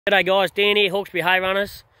G'day guys, Dan here, Hawkesbury Hay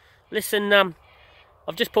Runners. Listen,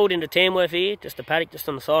 I've just pulled into Tamworth here, just a paddock just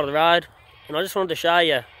on the side of the road, and I just wanted to show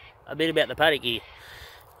you a bit about the paddock here.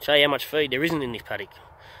 Show you how much feed there isn't in this paddock.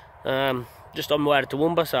 Just on my way to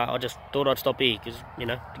Toowoomba, so I just thought I'd stop here because, you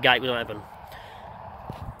know, the gate was open.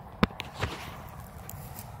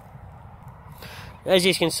 As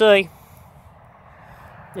you can see,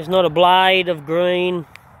 there's not a blade of green,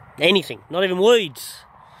 anything, not even weeds.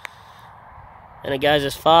 And it goes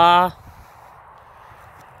as far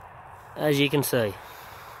as you can see.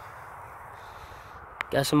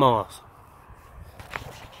 Goes some miles.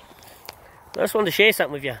 I just wanted to share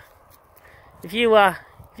something with you. If you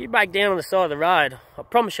break down on the side of the road, I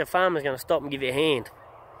promise your farmer's going to stop and give you a hand.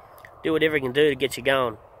 Do whatever he can do to get you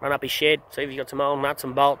going. Run up his shed, see if you've got some old nuts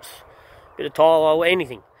and bolts, bit of tile or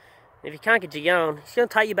anything. And if he can't get you going, he's going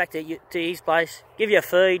to take you back to his place, give you a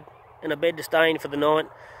feed and a bed to stay in for the night,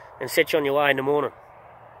 and set you on your way in the morning.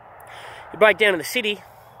 You break down in the city,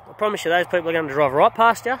 I promise you those people are going to drive right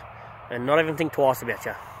past you and not even think twice about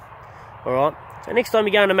you. Alright? So next time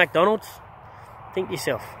you go into McDonald's, think to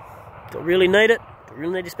yourself, do I really need it? Do I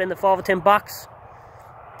really need to spend the $5 or $10?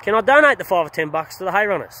 Can I donate the $5 or $10 to the hay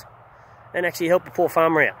runners and actually help the poor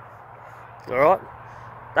farmer out? Alright?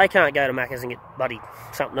 They can't go to Macca's and get bloody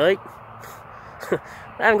something to eat.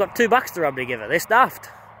 They haven't got $2 to rub together. They're stuffed.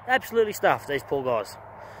 Absolutely stuffed, these poor guys.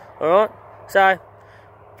 Alright, so $5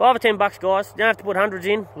 or $10 guys, you don't have to put hundreds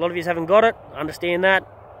in. A lot of you haven't got it, I understand that,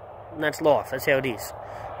 and that's life, that's how it is.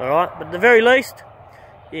 Alright, but at the very least,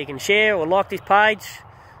 you can share or like this page,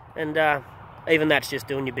 and even that's just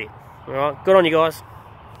doing your bit. Alright, good on you guys.